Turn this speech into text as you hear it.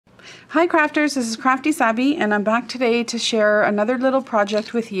Hi crafters, this is Crafty Sabby and I'm back today to share another little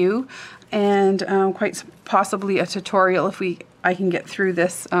project with you and quite possibly a tutorial if I can get through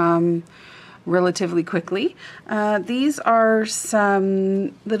this relatively quickly. These are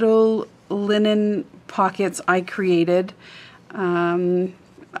some little linen pockets I created. You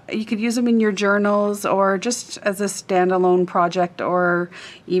could use them in your journals or just as a standalone project, or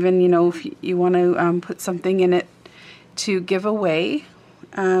even, you know, if you want to put something in it to give away.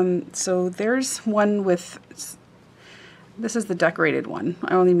 So there's one with, this is the decorated one.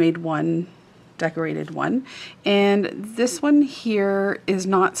 I only made one decorated one. And this one here is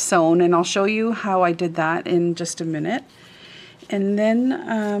not sewn, and I'll show you how I did that in just a minute. And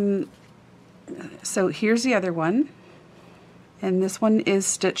then, so here's the other one. And this one is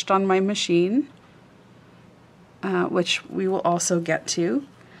stitched on my machine, which we will also get to.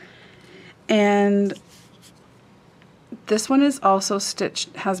 And this one is also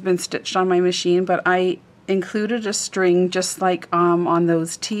stitched, has been stitched on my machine, but I included a string just like on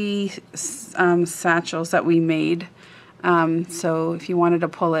those tea satchels that we made. So if you wanted to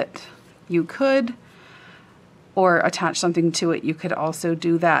pull it, you could, or attach something to it, you could also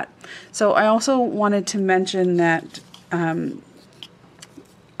do that. So I also wanted to mention that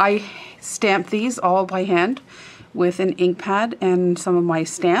I stamped these all by hand with an ink pad and some of my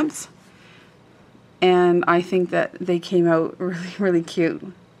stamps. And I think that they came out really, really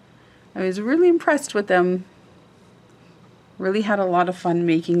cute. I was really impressed with them. Really had a lot of fun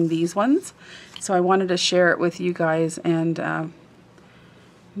making these ones. So I wanted to share it with you guys, and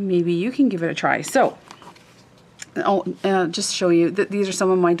maybe you can give it a try. So I'll just show you that these are some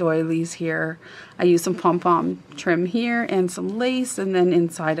of my doilies here. I use some pom-pom trim here and some lace, and then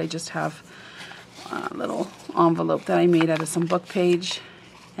inside I just have a little envelope that I made out of some book page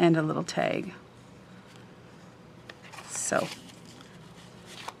and a little tag. So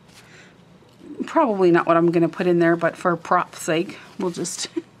probably not what I'm going to put in there, but for prop's sake, we'll just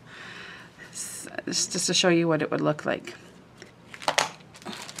to show you what it would look like.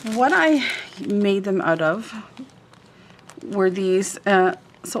 What I made them out of were these.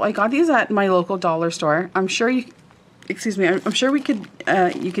 So I got these at my local dollar store. I'm sure you, excuse me, I'm sure we could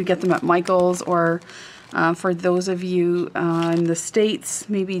you could get them at Michael's, or for those of you in the States,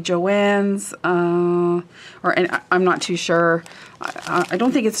 maybe Joann's, and I'm not too sure. I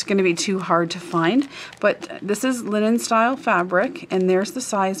don't think it's going to be too hard to find, but this is linen style fabric, and there's the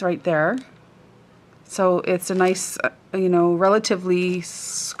size right there. So it's a nice, you know, relatively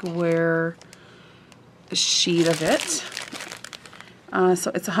square sheet of it.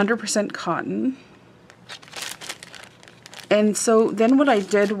 So it's 100% cotton. And so then what I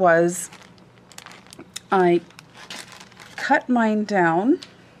did was I cut mine down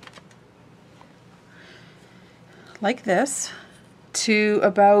like this to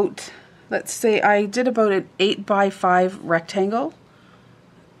about, let's say I did about an 8x5 rectangle.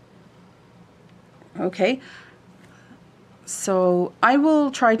 Okay, so I will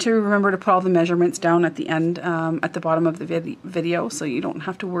try to remember to put all the measurements down at the end, at the bottom of the video, so you don't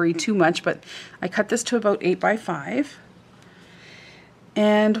have to worry too much, but I cut this to about 8x5.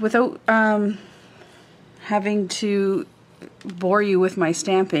 And without having to bore you with my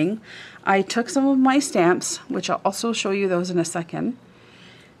stamping, I took some of my stamps, which I'll also show you those in a second,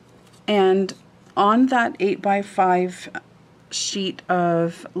 and on that 8x5 sheet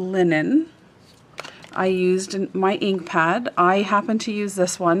of linen, I used my ink pad. I happen to use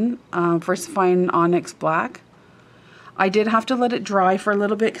this one, First Fine Onyx Black. I did have to let it dry for a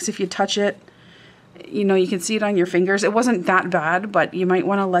little bit, because if you touch it, you know, you can see it on your fingers. It wasn't that bad, but you might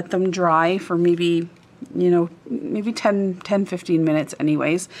want to let them dry for maybe, you know, maybe 10-15 minutes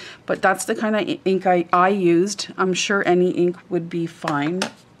anyways. But that's the kind of ink I used. I'm sure any ink would be fine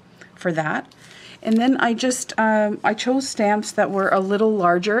for that. And then I just, I chose stamps that were a little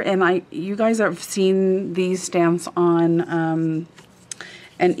larger, and you guys have seen these stamps on,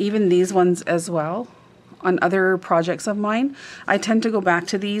 and even these ones as well, on other projects of mine. I tend to go back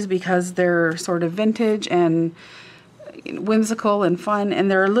to these because they're sort of vintage and whimsical and fun,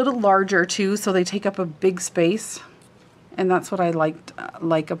 and they're a little larger too, so they take up a big space, and that's what I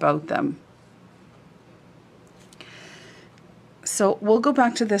like about them. So we'll go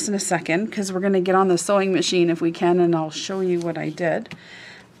back to this in a second, because we're going to get on the sewing machine if we can, and I'll show you what I did.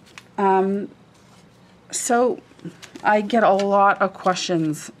 So I get a lot of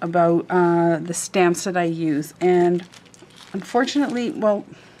questions about the stamps that I use, and unfortunately, well,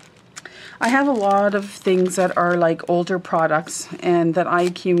 I have a lot of things that are like older products and that I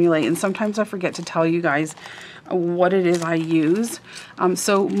accumulate, and sometimes I forget to tell you guys what it is I use.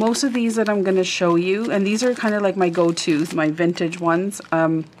 So most of these that I'm going to show you, and these are kind of like my go-tos, my vintage ones.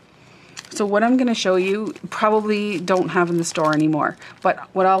 So what I'm going to show you probably don't have in the store anymore. But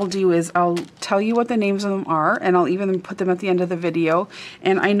what I'll do is I'll tell you what the names of them are, and I'll even put them at the end of the video.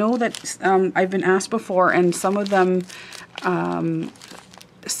 And I know that I've been asked before, and some of them,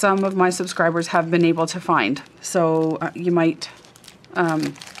 some of my subscribers have been able to find. So you might,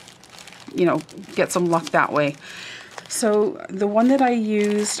 you know, get some luck that way. So the one that I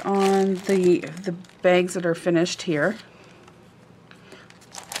used on the bags that are finished here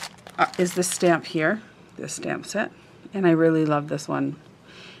is this stamp here, this stamp set, and I really love this one.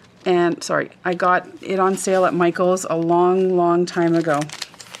 And sorry, I got it on sale at Michael's a long time ago.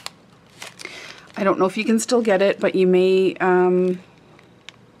 I don't know if you can still get it, but you may want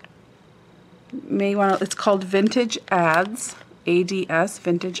to. It's called Vintage Ads, ADS,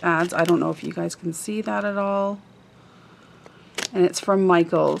 Vintage Ads. I don't know if you guys can see that at all. And it's from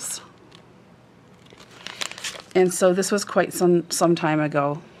Michael's. And so this was quite some time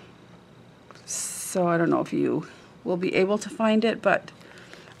ago. So I don't know if you will be able to find it, but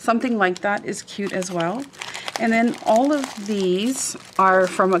something like that is cute as well. And then all of these are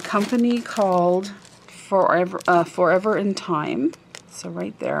from a company called Forever in Time. So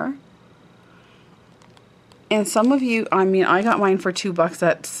right there. And some of you, I mean, I got mine for $2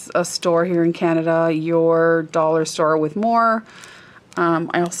 at a store here in Canada, your dollar store with more.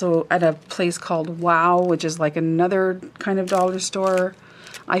 I also at a place called Wow, which is like another kind of dollar store.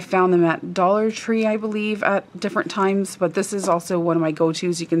 I found them at Dollar Tree, I believe, at different times, but this is also one of my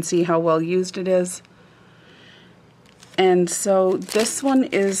go-tos. You can see how well used it is. And so this one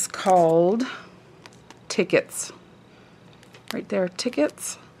is called Tickets. Right there,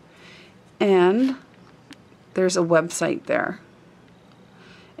 Tickets. And there's a website there.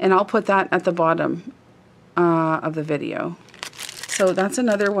 And I'll put that at the bottom of the video. So that's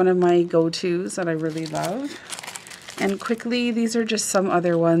another one of my go-tos that I really love. And quickly, these are just some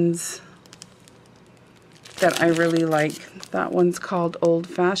other ones that I really like. That one's called Old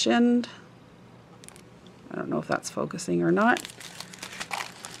Fashioned. I don't know if that's focusing or not.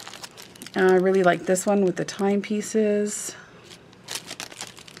 I really like this one with the timepieces.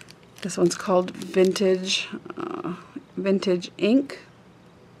 This one's called Vintage Ink.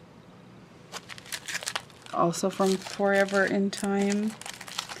 Also from Forever in Time.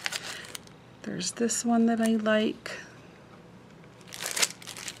 There's this one that I like.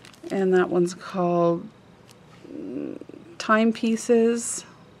 And that one's called Timepieces.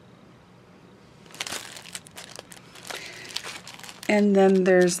 And then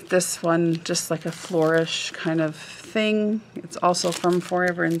there's this one, just like a flourish kind of thing. It's also from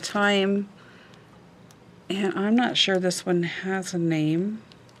Forever in Time. And I'm not sure this one has a name.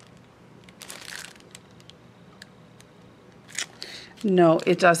 No,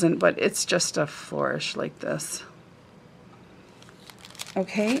 it doesn't, but it's just a flourish like this.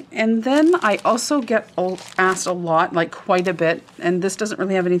 Okay, and then I also get asked a lot, like quite a bit, and this doesn't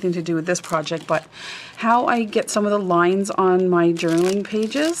really have anything to do with this project, but how I get some of the lines on my journaling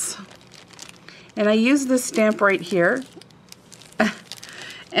pages. And I use this stamp right here,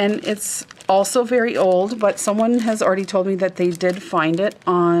 and it's also very old, but someone has already told me that they did find it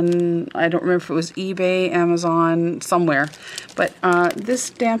on, I don't remember if it was eBay, Amazon, somewhere. But this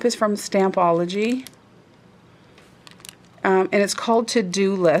stamp is from Stampology. And it's called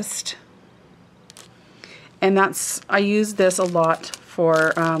To-Do List. And I use this a lot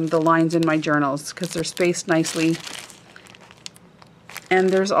for the lines in my journals because they're spaced nicely. And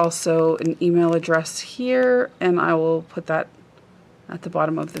there's also an email address here, and I will put that at the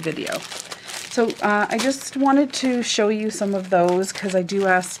bottom of the video. So I just wanted to show you some of those because I do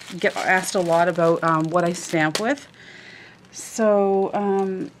get asked a lot about what I stamp with. So,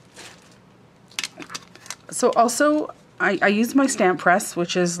 also I use my stamp press,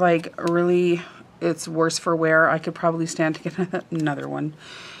 which is like really, it's worse for wear. I could probably stand to get another one.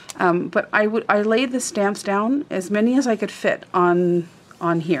 But I laid the stamps down, as many as I could fit on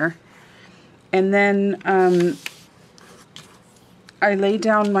here. And then I lay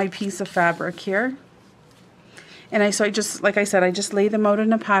down my piece of fabric here. And so I just, like I said, I just lay them out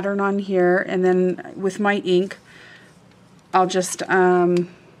in a pattern on here, and then with my ink, I'll just, you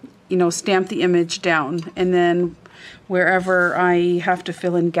know, stamp the image down. And then wherever I have to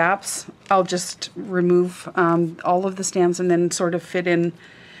fill in gaps, I'll just remove all of the stamps and then sort of fit in,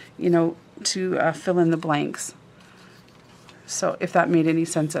 you know, to fill in the blanks. So if that made any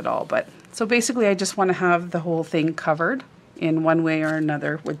sense at all. But so basically I just want to have the whole thing covered in one way or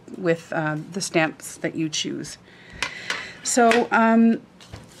another with the stamps that you choose. So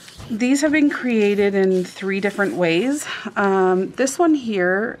these have been created in 3 different ways. This one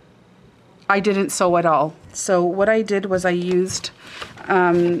here, I didn't sew at all. So what I did was I used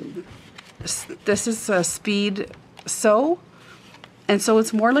this is a speed sew, and so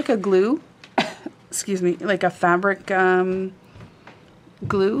it's more like a glue, excuse me, like a fabric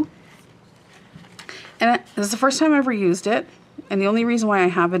glue. And this is the first time I ever used it, and the only reason why I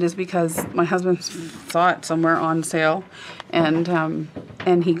have it is because my husband saw it somewhere on sale, and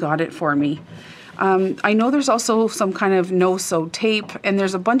he got it for me. I know there's also some kind of no-sew tape, and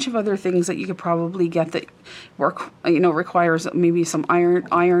there's a bunch of other things that you could probably get that requires maybe some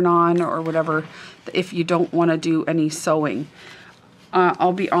iron on or whatever if you don't want to do any sewing.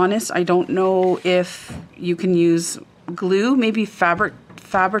 I'll be honest, I don't know if you can use glue, maybe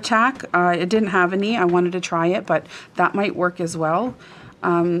Fabri-Tac. It didn't have any. I wanted to try it, but that might work as well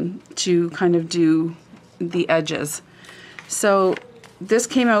to kind of do the edges. So this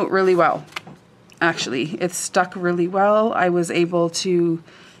came out really well. Actually, it stuck really well. I was able to,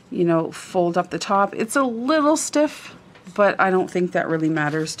 fold up the top. It's a little stiff, but I don't think that really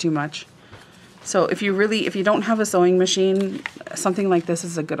matters too much. So if you don't have a sewing machine, something like this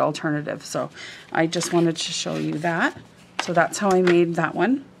is a good alternative. So I just wanted to show you that. So that's how I made that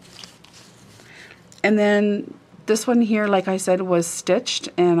one. And then this one here, like I said, was stitched,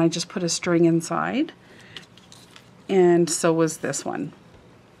 and I just put a string inside. And so was this one.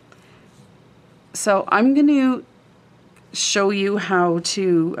 So I'm going to show you how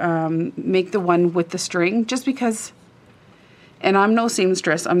to make the one with the string, just because, and I'm no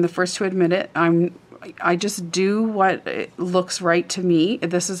seamstress, I'm the first to admit it. I just do what looks right to me.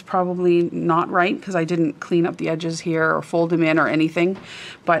 This is probably not right because I didn't clean up the edges here or fold them in or anything,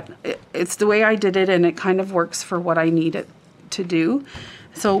 but it's the way I did it, and it kind of works for what I need it to do.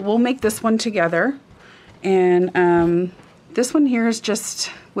 So we'll make this one together, and this one here is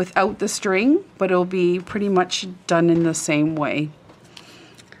just without the string, but it'll be pretty much done in the same way.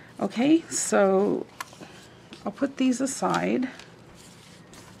 Okay, so I'll put these aside.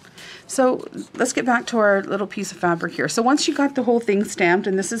 So let's get back to our little piece of fabric here. So once you got the whole thing stamped,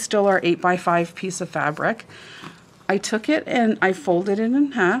 and this is still our 8x5 piece of fabric, I took it and I folded it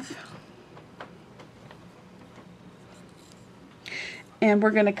in half. And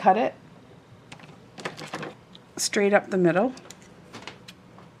we're gonna cut it straight up the middle,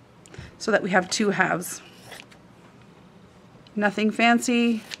 so that we have two halves. Nothing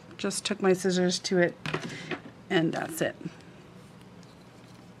fancy, just took my scissors to it, and that's it.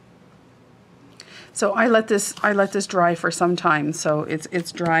 So I let this dry for some time, so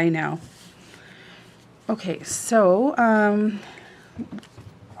it's dry now. Okay, so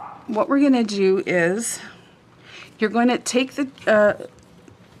what we're gonna do is you're going to take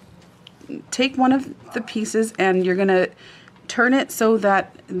one of the pieces, and you're gonna turn it so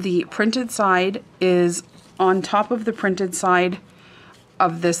that the printed side is on top of the printed side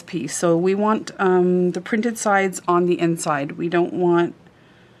of this piece. So we want the printed sides on the inside. We don't want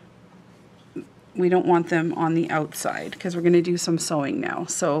them on the outside because we're going to do some sewing now.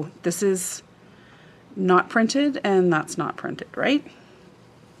 So this is not printed and that's not printed, right?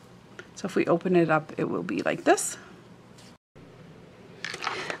 So if we open it up, it will be like this.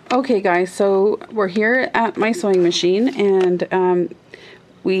 Okay guys, so we're here at my sewing machine, and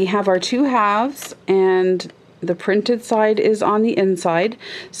we have our two halves, and the printed side is on the inside.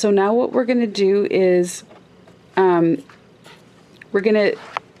 So now what we're going to do is we're going to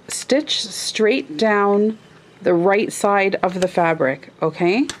stitch straight down the right side of the fabric,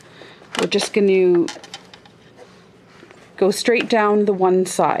 okay? We're just going to go straight down the one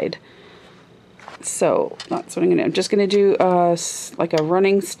side. So that's what I'm gonna do. I'm just gonna do like a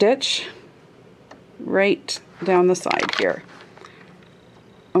running stitch right down the side here.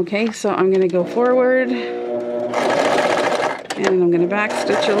 Okay, so I'm gonna go forward, and I'm gonna back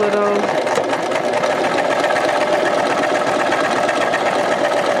stitch a little.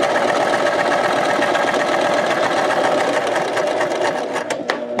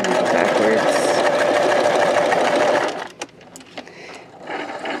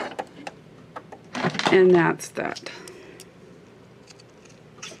 And that's that.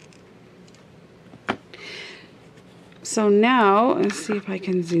 So now, let's see if I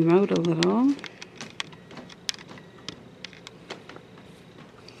can zoom out a little.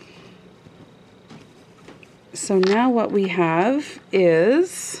 So now what we have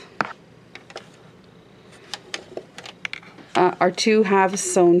is our two halves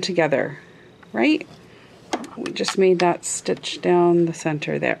sewn together, right? We just made that stitch down the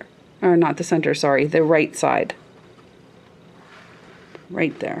center there. Or not the center, sorry, the right side.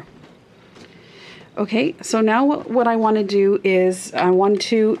 Right there. Okay, so now what I want to do is I want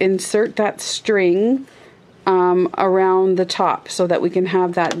to insert that string around the top so that we can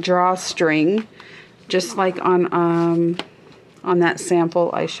have that drawstring, just like on on that sample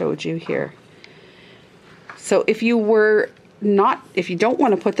I showed you here. So if you don't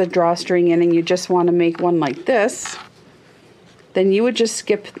want to put the drawstring in and you just want to make one like this, then you would just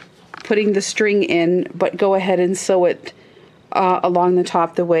skip putting the string in, but go ahead and sew it along the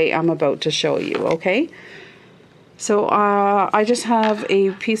top the way I'm about to show you, okay? So I just have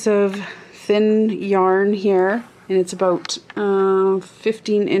a piece of thin yarn here, and it's about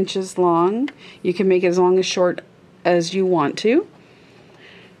 15 inches long. You can make it as long as short as you want to.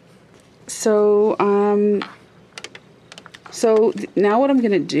 So now what I'm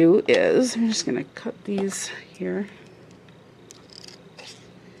going to do is, I'm just going to cut these here.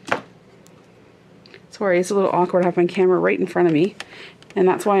 Sorry, it's a little awkward. I have my camera right in front of me, and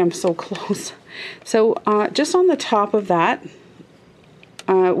that's why I'm so close. So just on the top of that,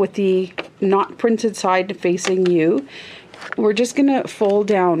 with the not printed side facing you, we're just going to fold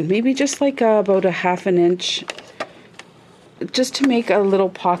down, maybe just like about 1/2 inch, just to make a little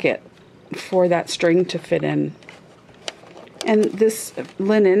pocket for that string to fit in. And this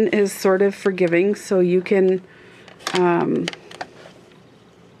linen is sort of forgiving, so you can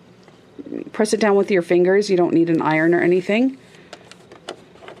press it down with your fingers. You don't need an iron or anything.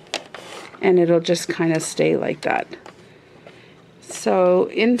 And it'll just kind of stay like that. So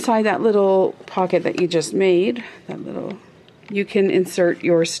inside that little pocket that you just made, you can insert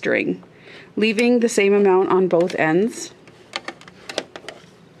your string, leaving the same amount on both ends.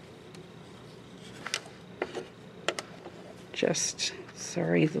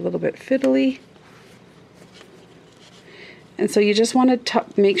 Sorry, it's a little bit fiddly. And so you just want to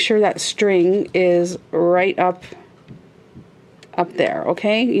make sure that string is right up there,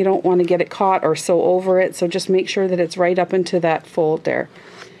 okay? You don't want to get it caught or sew over it, so just make sure that it's right up into that fold there.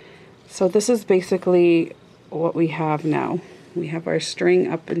 So this is basically what we have now. We have our string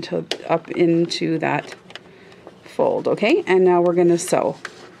up into that fold, okay? And now we're going to sew.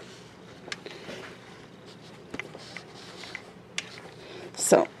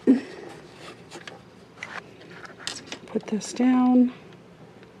 So put this down.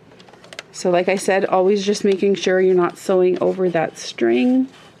 So like I said, always just making sure you're not sewing over that string.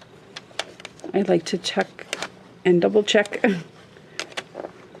 I like to check and double check.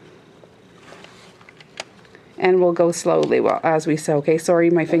 And we'll go slowly as we sew. Okay, sorry,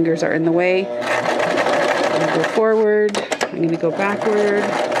 my fingers are in the way. I'm going to go forward. I'm going to go backward.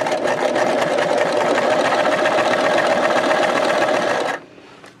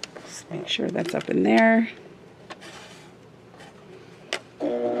 Just make sure that's up in there.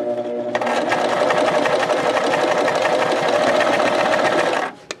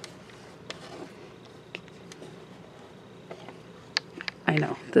 I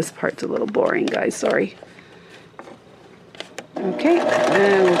know, this part's a little boring, guys, sorry. Okay,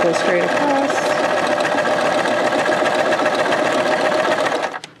 and we'll go straight across.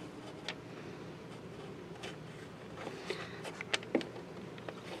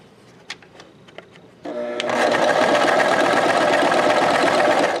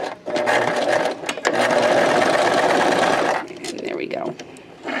 And there we go.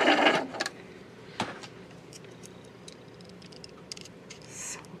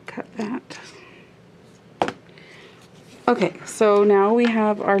 Cut that. Okay, so now we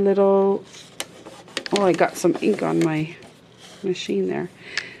have our little, oh, I got some ink on my machine there.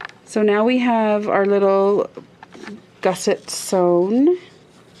 So now we have our little gusset sewn.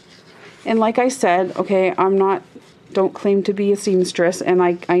 And like I said, okay, don't claim to be a seamstress, and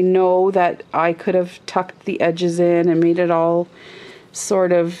I know that I could have tucked the edges in and made it all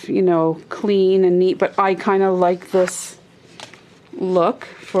sort of, you know, clean and neat, but I kind of like this look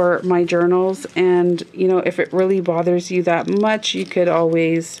for my journals. And you know, if it really bothers you that much, you could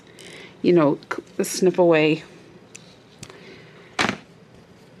always, you know, snip away.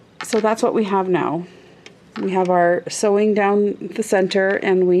 So that's what we have now. We have our sewing down the center,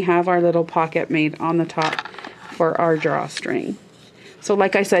 and we have our little pocket made on the top for our drawstring. So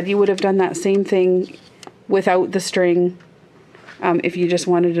like I said, you would have done that same thing without the string if you just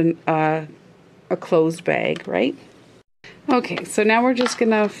wanted a closed bag, right? Okay, so now we're just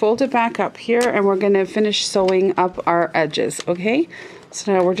gonna fold it back up here, and we're gonna finish sewing up our edges, okay?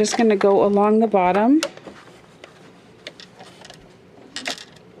 So now we're just gonna go along the bottom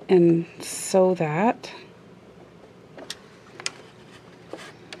and sew that.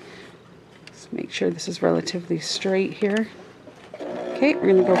 Just make sure this is relatively straight here. Okay, we're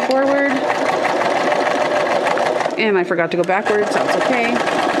gonna go forward. And I forgot to go backwards, that's okay.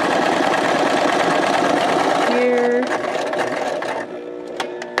 Here.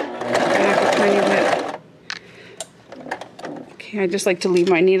 Okay, I just like to leave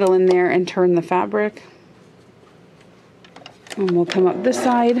my needle in there and turn the fabric. And we'll come up this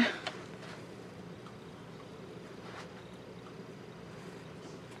side.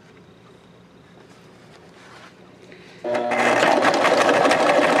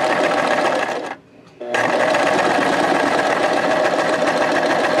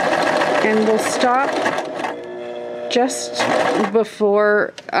 And we'll stop just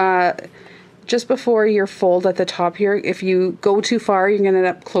before your fold at the top here. If you go too far, you're going to end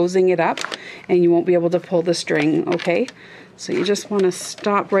up closing it up and you won't be able to pull the string, okay? So you just want to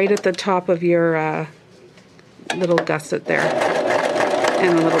stop right at the top of your little gusset there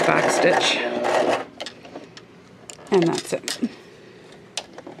and a little back stitch. And that's it.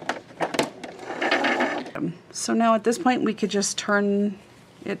 So now at this point we could just turn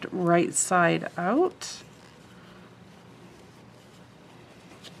it right side out.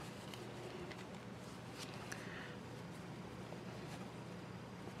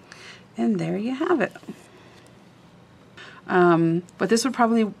 And there you have it. But this would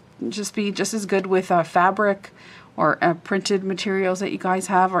probably just be just as good with fabric or printed materials that you guys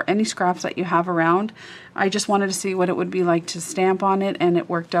have, or any scraps that you have around. I just wanted to see what it would be like to stamp on it, and it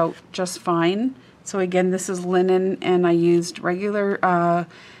worked out just fine. So again, this is linen, and I used regular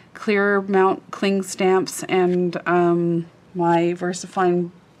clear mount cling stamps and my VersaFine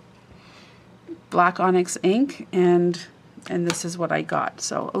black onyx ink, and this is what I got.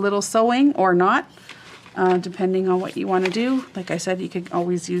 So a little sewing or not, depending on what you want to do. Like I said, you could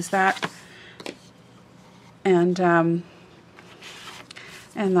always use that. And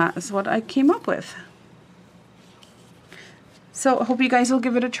that is what I came up with. So I hope you guys will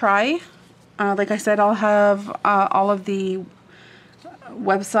give it a try. Like I said, I'll have all of the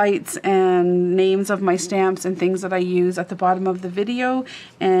websites and names of my stamps and things that I use at the bottom of the video,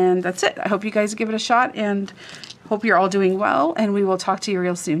 and that's it. I hope you guys give it a shot, and hope you're all doing well, and we will talk to you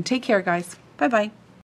real soon. Take care, guys. Bye-bye.